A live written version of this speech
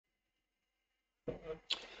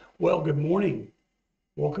Well, good morning.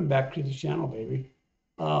 Welcome back to the channel, baby.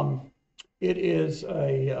 Um, it is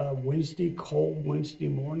a Wednesday, cold Wednesday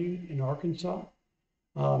morning in Arkansas.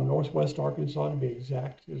 Northwest Arkansas, to be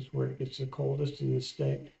exact, is where it gets the coldest in the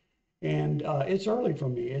state. And it's early for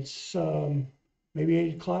me. It's maybe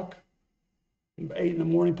 8 o'clock, 8 in the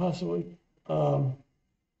morning, possibly. Um,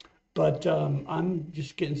 but I'm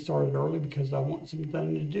just getting started early because I want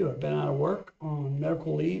something to do. I've been out of work on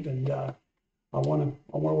medical leave and I want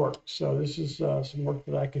to work. So this is some work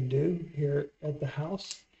that I can do here at the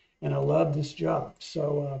house, and I love this job.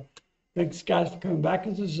 So thanks guys for coming back.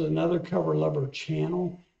 This is another Cover Lover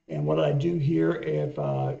channel, and what I do here,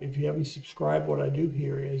 if you haven't subscribed, what I do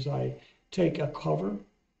here is I take a cover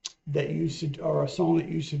that or a song that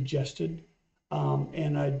you suggested,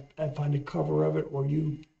 and I find a cover of it, or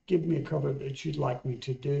you give me a cover that you'd like me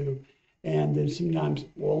to do, and then sometimes,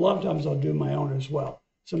 well, a lot of times I'll do my own as well.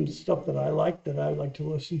 Some stuff that I like to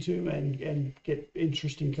listen to and get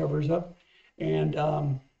interesting covers of. And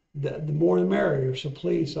the more the merrier. So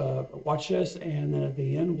please watch this, and then at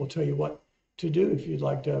the end we'll tell you what to do if you'd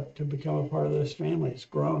like to become a part of this family. It's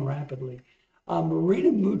grown rapidly.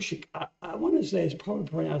 Marina Muchik, I want to say it's probably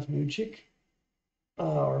pronounced Muchik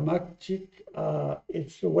or Muchik.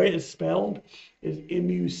 It's the way it's spelled is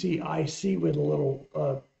Mucic with a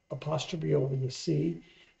little apostrophe over the C.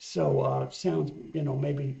 So sounds,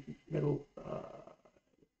 maybe Middle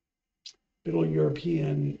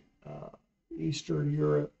European, Eastern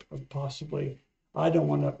Europe, possibly. I don't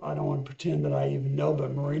want to pretend that I even know,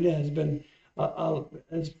 but Marina has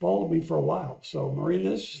followed me for a while. So Marina,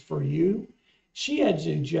 this is for you. She had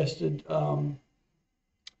suggested Iron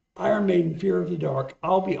Maiden, Fear of the Dark.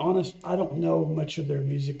 I'll be honest, I don't know much of their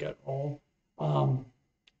music at all.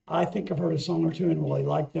 I think I've heard a song or two and really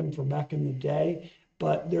liked them from back in the day.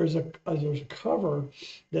 But there's a cover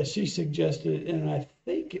that she suggested, and I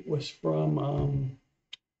think it was from,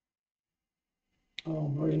 oh,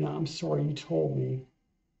 Marina, I'm sorry, you told me.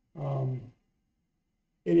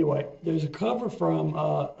 Anyway, there's a cover from,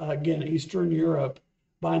 again, Eastern Europe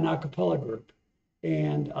by an acapella group.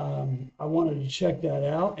 And I wanted to check that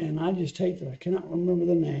out, and I just hate that I cannot remember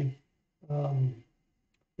the name.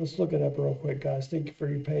 Let's look it up real quick, guys. Thank you for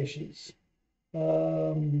your patience.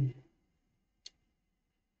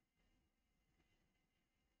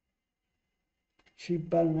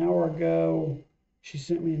 About an hour ago, she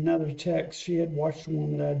sent me another text. She had watched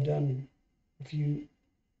one that I'd done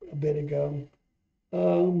a bit ago.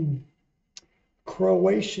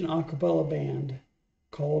 Croatian acapella band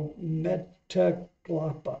called Metaklapa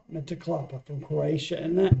from Croatia,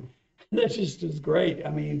 and that just is great.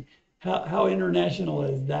 I mean, how international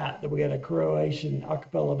is that we got a Croatian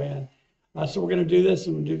acapella band? So we're going to do this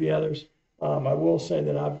and we'll do the others. I will say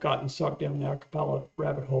that I've gotten sucked down the acapella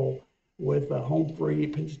rabbit hole with Home Free,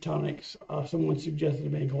 Pentatonics. Someone suggested a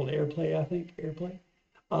band called Airplay, I think, Airplay,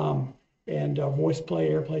 and Voice Play,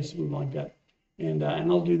 Airplay, something like that. And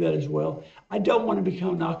I'll do that as well. I don't want to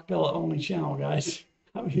become an acapella only channel, guys.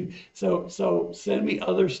 I mean, so send me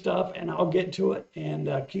other stuff and I'll get to it, and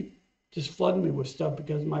keep just flooding me with stuff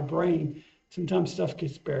because my brain, sometimes stuff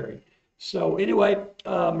gets buried. So anyway,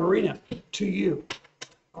 Marina, to you.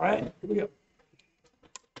 All right, here we go.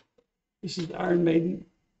 This is Iron Maiden,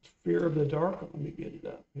 Fear of the Dark. Let me get it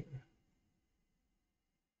up here.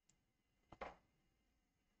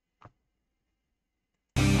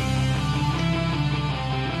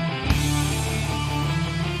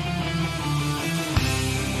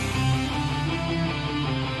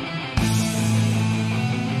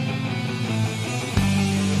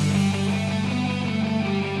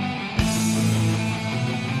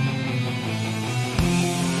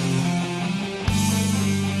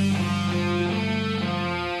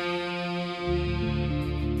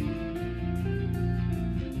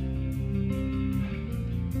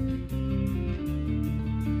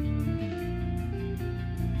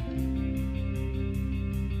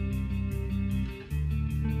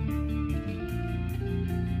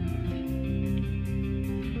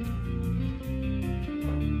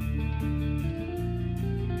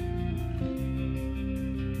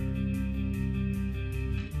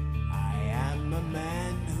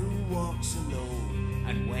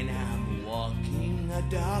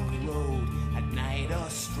 Dark road at night or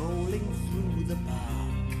strolling through the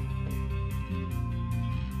park.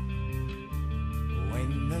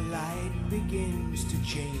 When the light begins to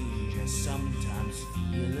change, I sometimes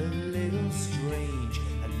feel a little strange,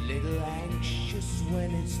 a little anxious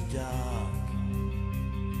when it's dark.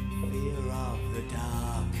 Fear of the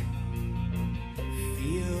dark,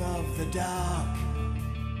 fear of the dark.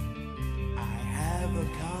 I have a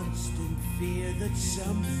constant fear that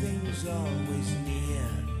something's always near,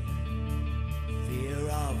 Fear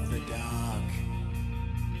of the dark.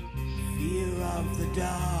 Fear of the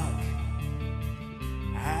dark.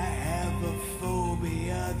 I have a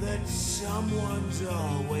phobia that someone's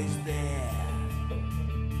always there.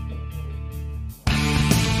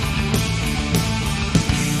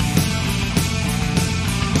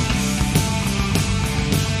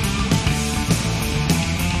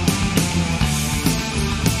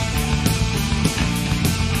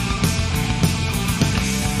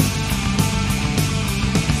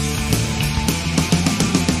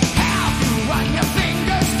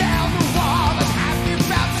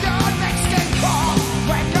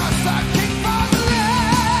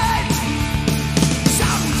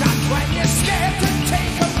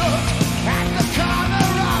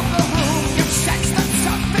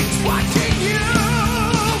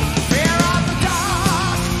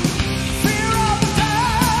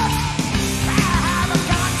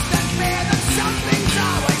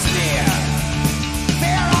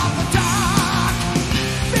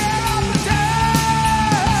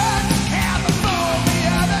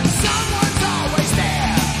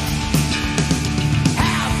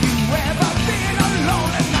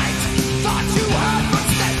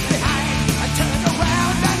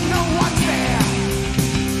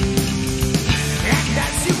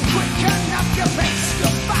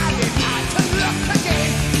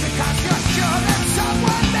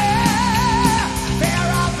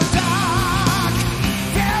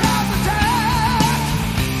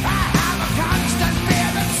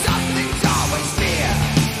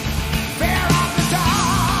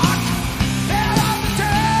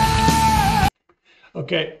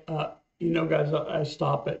 Okay, guys, I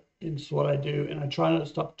stop it. It's what I do, and I try not to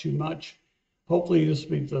stop too much. Hopefully, this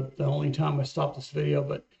will be the only time I stop this video.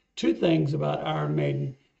 But two things about Iron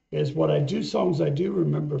Maiden is what I do, songs I do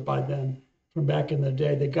remember by them from back in the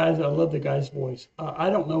day. The guys, I love the guy's voice. I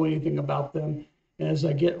don't know anything about them, and as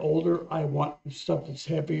I get older, I want stuff that's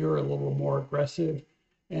heavier, a little more aggressive,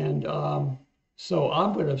 and so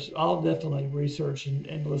I'll definitely research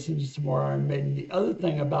and listen to some more Iron Maiden. The other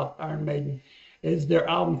thing about Iron Maiden is their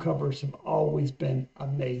album covers have always been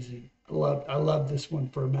amazing. I love this one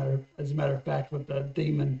as a matter of fact, with the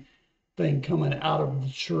demon thing coming out of the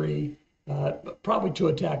tree, probably to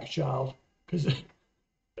attack a child, because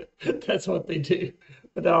that's what they do.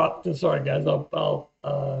 But sorry guys,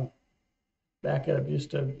 I'll back it up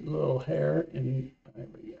just a little hair, and there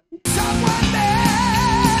we go. Someone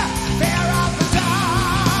there, fear of the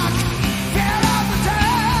dark, fear of the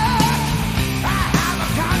dark. I have a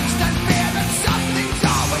constant fear that something's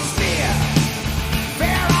always near.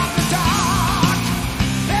 Fear of the dark,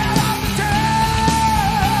 fear of the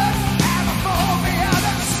dark. Have a phobia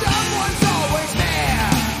that someone's always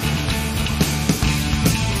there.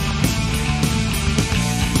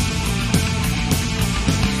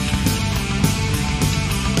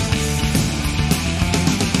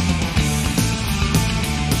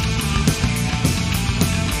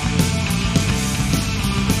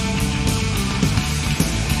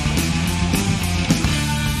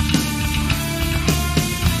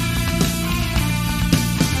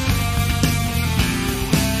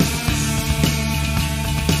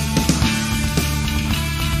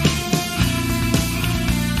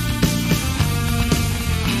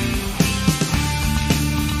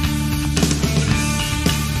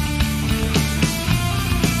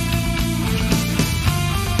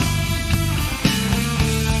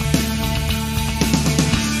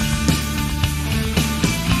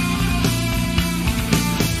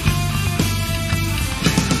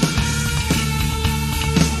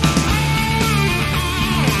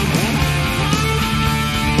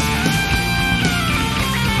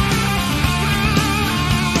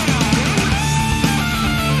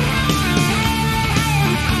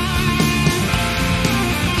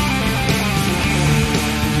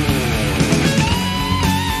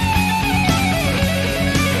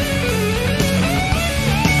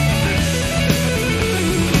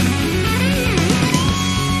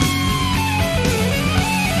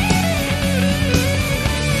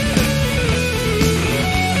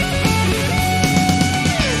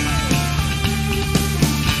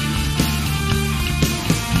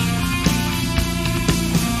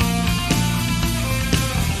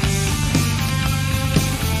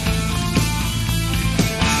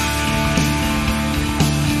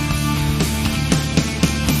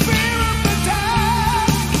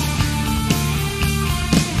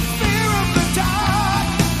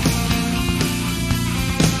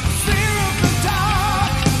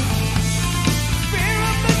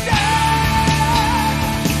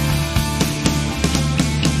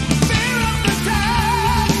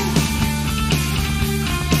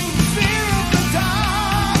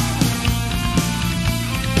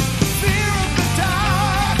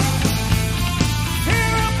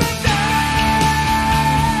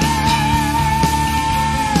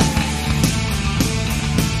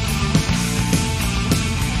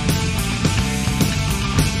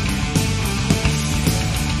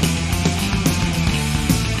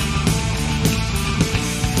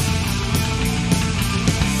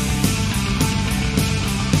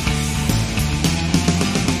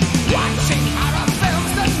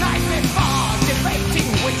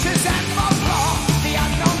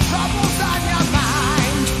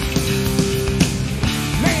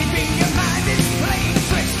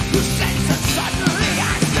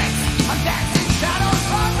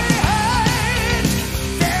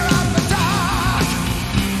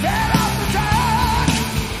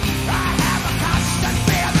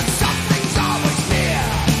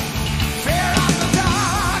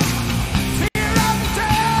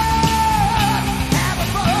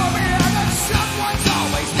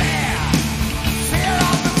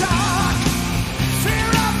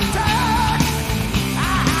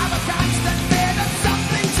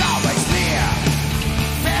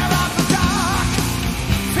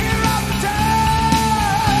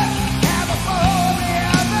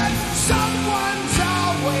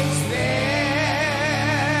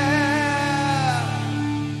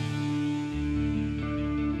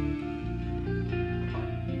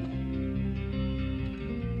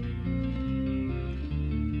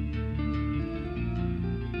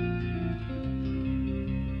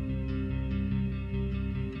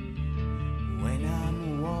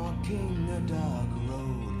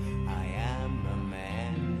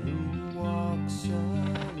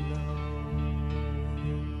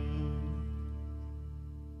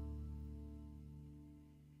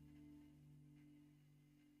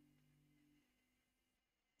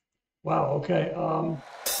 Wow, okay.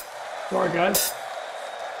 Sorry, guys.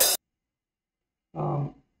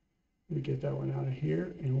 Let me get that one out of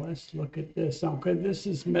here, and let's look at this. Okay, this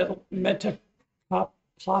is Metaklapa.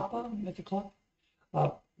 Metaklapa.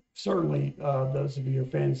 Certainly, those of you who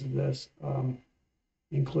are fans of this,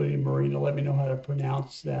 including Marina, let me know how to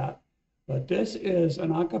pronounce that. But this is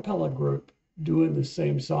an a cappella group doing the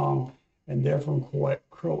same song, and they're from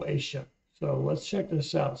Croatia. So let's check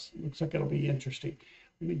this out. Looks like it'll be interesting.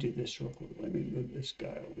 Let me do this real quick. Let me move this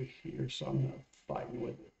guy over here so I'm not fighting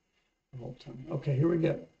with it the whole time. Okay, here we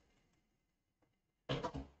go.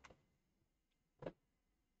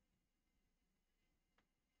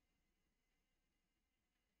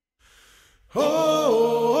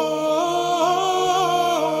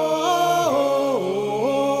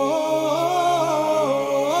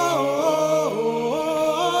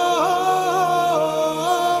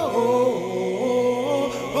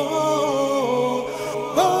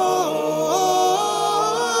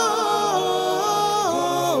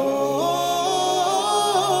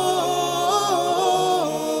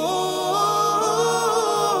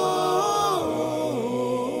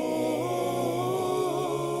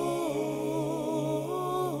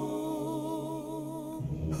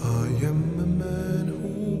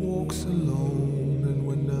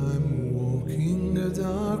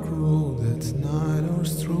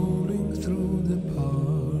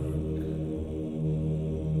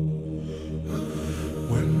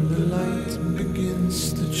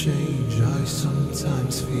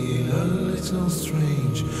 Sometimes feel a little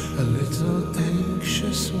strange, a little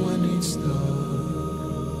anxious when it's dark.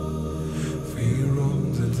 Fear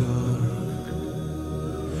of the dark,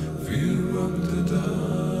 fear of the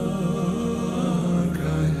dark. I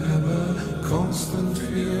have a constant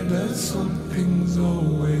fear that something's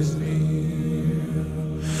always near.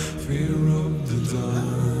 Fear of the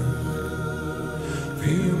dark,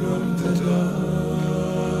 fear of the dark.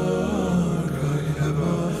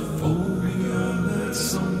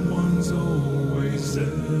 Someone's always there.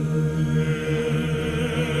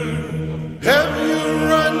 Have you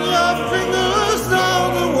run your fingers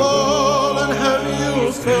down the wall, and have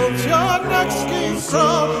you felt your neck skin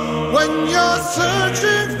crawl when you're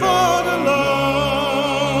searching for the light?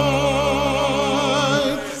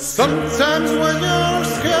 Sometimes when you're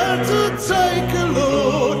scared to take a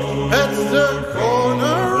look at the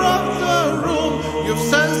corner of the room, you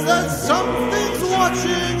sense that something's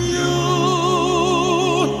watching you.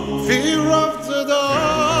 Fear of the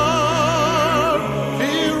dark,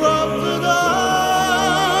 fear of the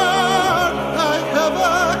dark. I have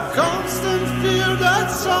a constant fear that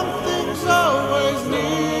something's always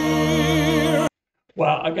near.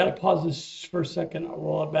 Wow, I got to pause this for a second. I'll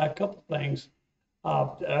roll it back. A couple things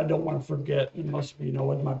that I don't want to forget. And most of you know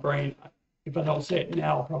with my brain, if I don't say it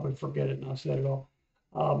now, I'll probably forget it and I'll say it all.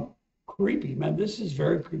 Creepy, man. This is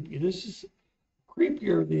very creepy. This is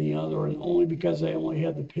creepier than the other, and only because I only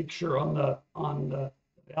had the picture on the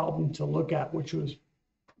album to look at, which was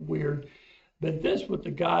weird. But this with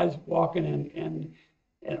the guys walking and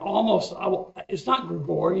almost, it's not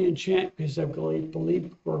Gregorian chant, because I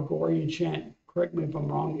believe Gregorian chant, correct me if I'm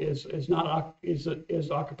wrong, is not is a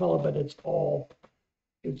cappella, but it's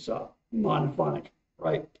monophonic,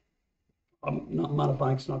 right? Not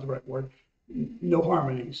monophonic's not the right word. No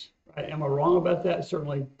harmonies. Right? Am I wrong about that?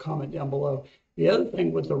 Certainly comment down below. The other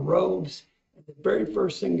thing with the robes, the very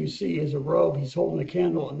first thing you see is a robe. He's holding a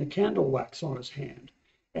candle and the candle wax on his hand.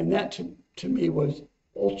 And that to me was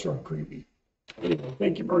ultra creepy. Anyway,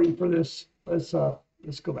 thank you, Marina, for this. Let's go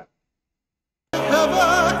back. Have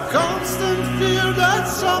a constant fear that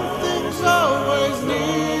something's always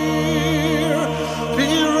near.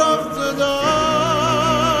 Fear of the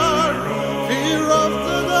dark, fear of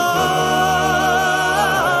the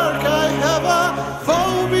dark. I have a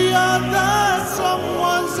phobia that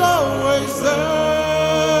someone's always there.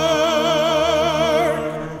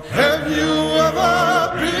 Have you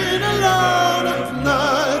ever been alone at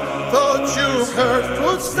night? Thought you heard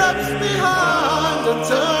footsteps behind and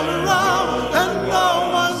turned around and no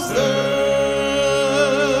one's there.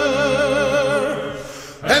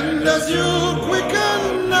 And as you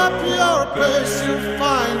quicken up your pace, you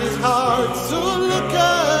find it hard to look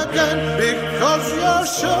again, because you're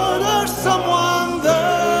sure there's someone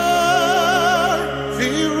there.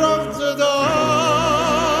 Fear of the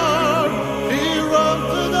dark, fear of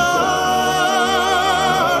the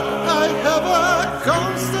dark. I have a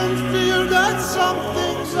constant fear that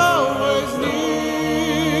something's always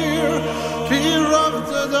near. Fear of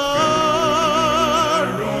the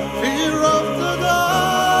dark, fear of the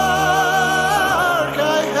dark. I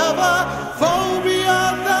have a phobia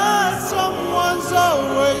that someone's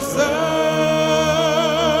always there.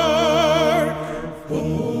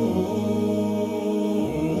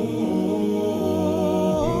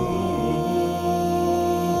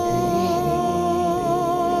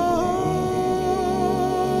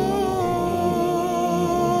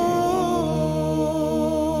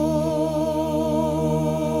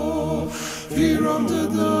 of the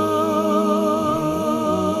dark,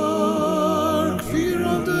 fear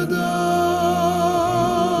of the dark,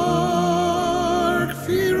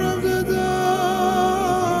 fear of the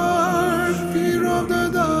dark, fear of the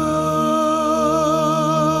dark.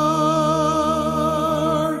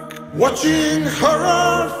 Watching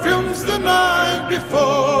horror films the night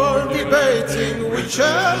before, debating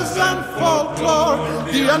witches and folklore,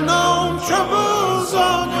 the unknown troubles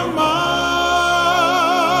on your mind.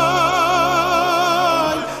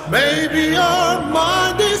 Maybe your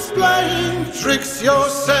mind is playing tricks, your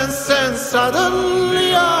sense and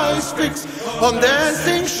suddenly eyes fix on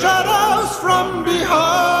dancing shadows from behind.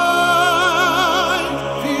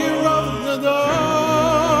 Fear of the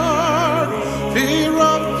dark, fear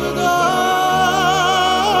of the dark.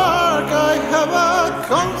 I have a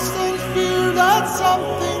constant fear that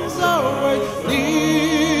something's always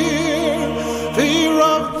near. Fear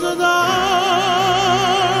of the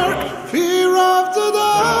dark, fear of the dark.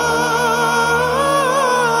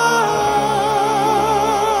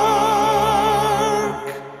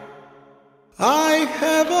 I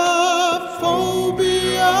have a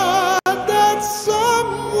phobia that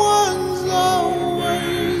someone's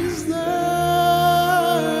always there.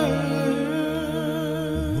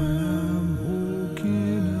 When I'm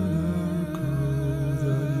walking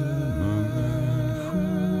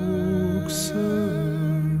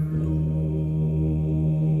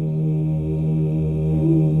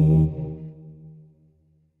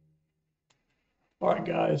All right,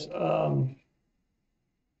 guys.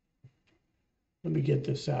 Let me get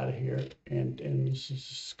this out of here and let's just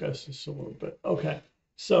discuss this a little bit. Okay.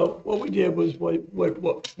 So what we did was what we're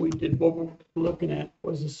looking at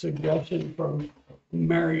was a suggestion from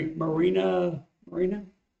Marina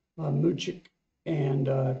Muchik, and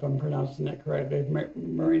if I'm pronouncing that correctly,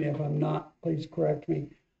 Marina, if I'm not, please correct me.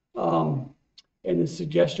 And the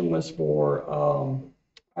suggestion was for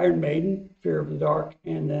Iron Maiden, Fear of the Dark,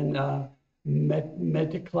 and then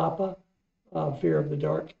Metaklapa, Fear of the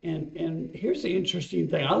Dark. And here's the interesting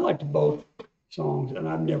thing. I liked both songs, and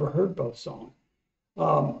I've never heard both songs.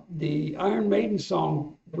 The Iron Maiden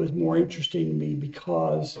song was more interesting to me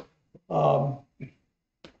because of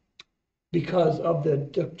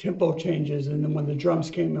the tempo changes, and then when the drums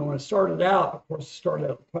came in, when it started out, of course, it started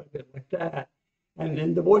out quite a bit like that, and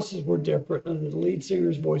then the voices were different, and the lead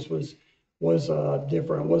singer's voice was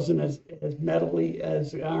different. It wasn't as metally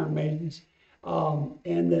as the Iron Maiden's,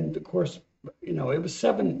 and then of course, you know, it was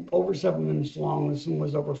over 7 minutes long. This one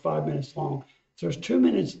was over 5 minutes long. So there's 2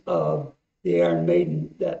 minutes of the Iron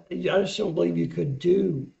Maiden that I just don't believe you could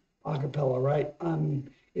do a cappella, right?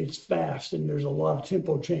 It's fast, and there's a lot of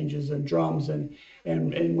tempo changes and drums, and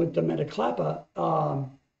with the Metaklapa,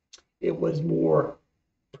 it was more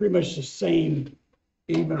pretty much the same,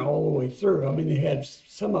 even all the way through. I mean, they had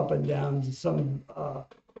some up and downs and some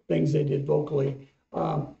things they did vocally.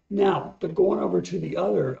 Now, but going over to the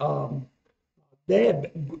other, they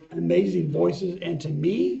had amazing voices, and to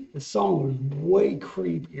me, the song was way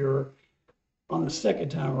creepier on the second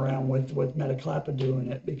time around with Metaklapa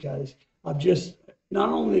doing it, because of just not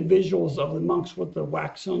only the visuals of the monks with the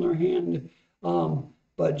wax on their hand,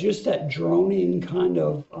 but just that droning kind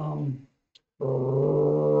of,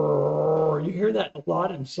 you hear that a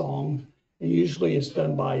lot in songs, and usually it's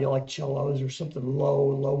done by like cellos or something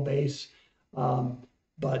low bass.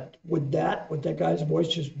 But with that guy's voice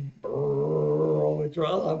just all the way through,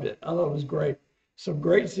 I loved it. I thought it was great. So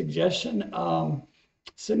great suggestion.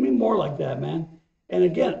 Send me more like that, man. And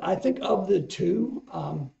again, I think of the two,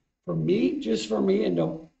 for me,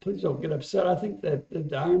 and please don't get upset, I think that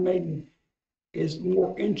the Iron Maiden is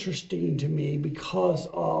more interesting to me because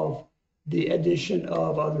of the addition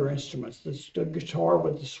of other instruments. The guitar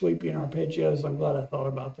with the sweeping arpeggios, I'm glad I thought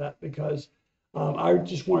about that, because I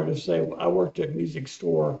just wanted to say, I worked at a music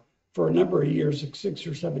store for a number of years, like 6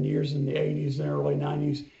 or 7 years in the 80s and early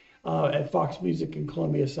 90s, at Fox Music in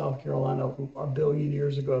Columbia, South Carolina, a billion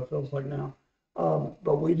years ago, it feels like now.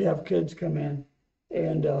 But we'd have kids come in,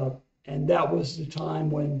 and that was the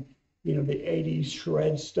time when, you know, the 80s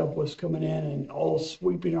shred stuff was coming in, and all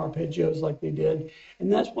sweeping arpeggios like they did. And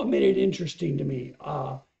that's what made it interesting to me.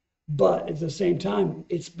 But at the same time,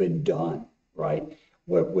 it's been done, right?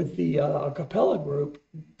 With the Acapella group,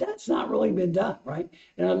 that's not really been done, right?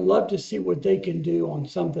 And I'd love to see what they can do on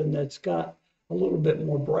something that's got a little bit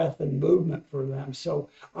more breath and movement for them. So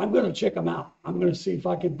I'm going to check them out. I'm going to see if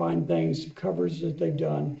I can find things, covers that they've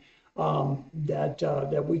done,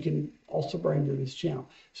 that we can also bring to this channel.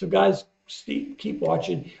 So guys, keep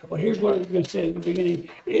watching. Well, here's what I was going to say at the beginning.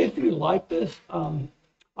 If you like this,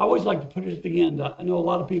 I always like to put it at the end. I know a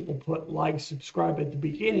lot of people put like, subscribe at the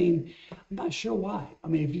beginning. I'm not sure why. I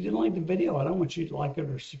mean, if you didn't like the video, I don't want you to like it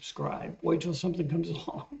or subscribe. Wait till something comes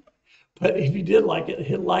along. But if you did like it,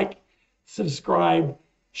 hit like, subscribe,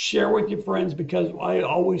 share with your friends, because I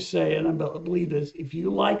always say, and I believe this, if you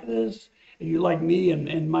like this, and you like me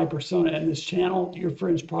and my persona and this channel, your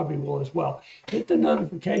friends probably will as well. Hit the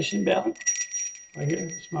notification bell right here.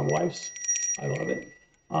 It's my wife's. I love it.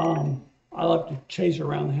 I love to chase her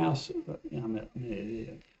around the house.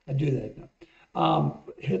 I do that.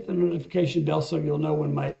 Hit the notification bell so you'll know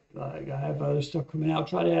when I have other stuff coming out.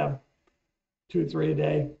 Try to have 2 or 3 a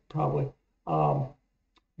day, probably,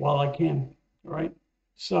 while I can. All right.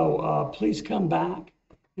 So please come back.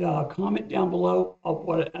 Comment down below of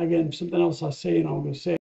what, again, something else I say, and I'm going to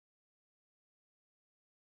say.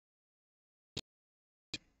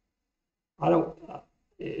 I don't,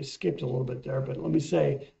 it skipped a little bit there, but let me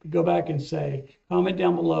say, go back and say, comment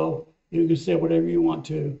down below. You can say whatever you want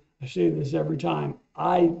to. I say this every time.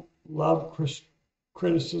 I love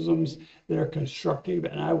criticisms that are constructive,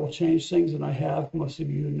 and I will change things, and I have. Most of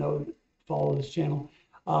you know, follow this channel.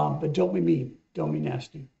 But don't be mean. Don't be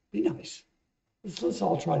nasty. Be nice. Let's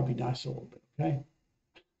all try to be nice a little bit, okay?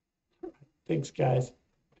 Thanks, guys.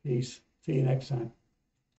 Peace. See you next time.